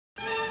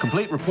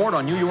Complete report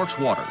on New York's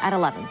water. At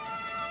 11.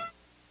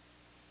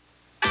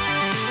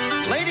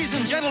 Ladies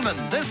and gentlemen,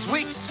 this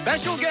week's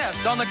special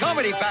guest on the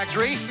Comedy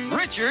Factory,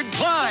 Richard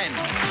Kline.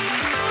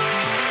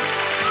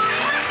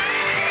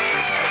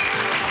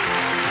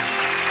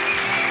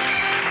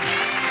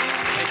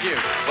 Thank you.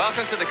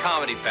 Welcome to the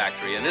Comedy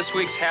Factory and this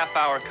week's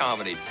half-hour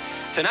comedy.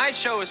 Tonight's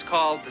show is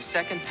called The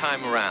Second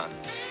Time Around,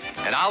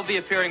 and I'll be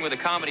appearing with the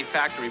Comedy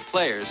Factory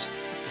players,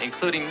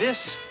 including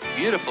this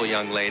beautiful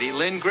young lady,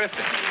 Lynn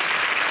Griffin.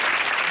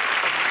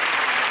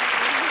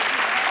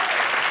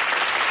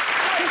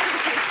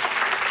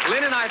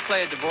 Lynn and I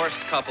play a divorced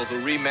couple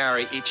who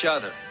remarry each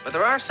other, but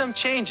there are some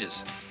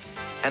changes,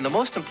 and the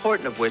most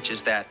important of which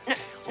is that...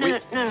 No,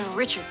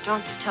 Richard,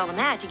 don't tell them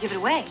that. You give it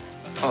away.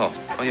 Oh,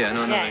 yeah,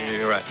 no,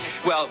 you're right.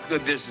 Well,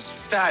 there's this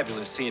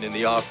fabulous scene in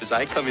the office.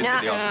 I come into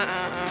the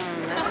office.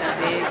 That's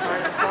a big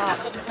part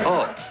of the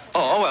plot.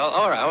 Well,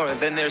 all right.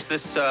 Then there's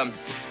this, no,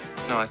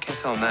 I can't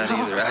tell them that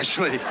either,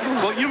 actually.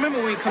 Well, you remember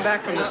when we come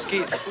back from the ski...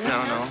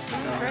 No.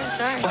 Very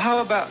sorry. Well, how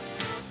about...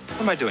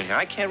 What am I doing here?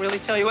 I can't really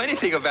tell you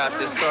anything about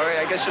this story.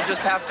 I guess you'll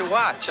just have to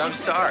watch. I'm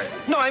sorry.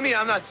 No, I mean,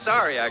 I'm not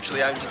sorry, actually.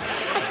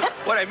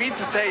 What I mean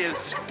to say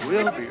is,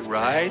 we'll be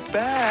right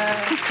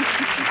back.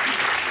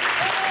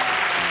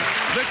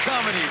 The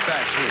Comedy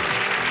Factory,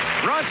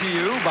 brought to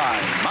you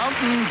by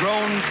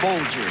Mountain-Grown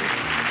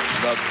Folgers.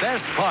 The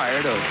best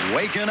part of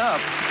waking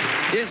up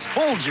is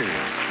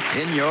Folgers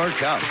in your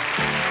cup.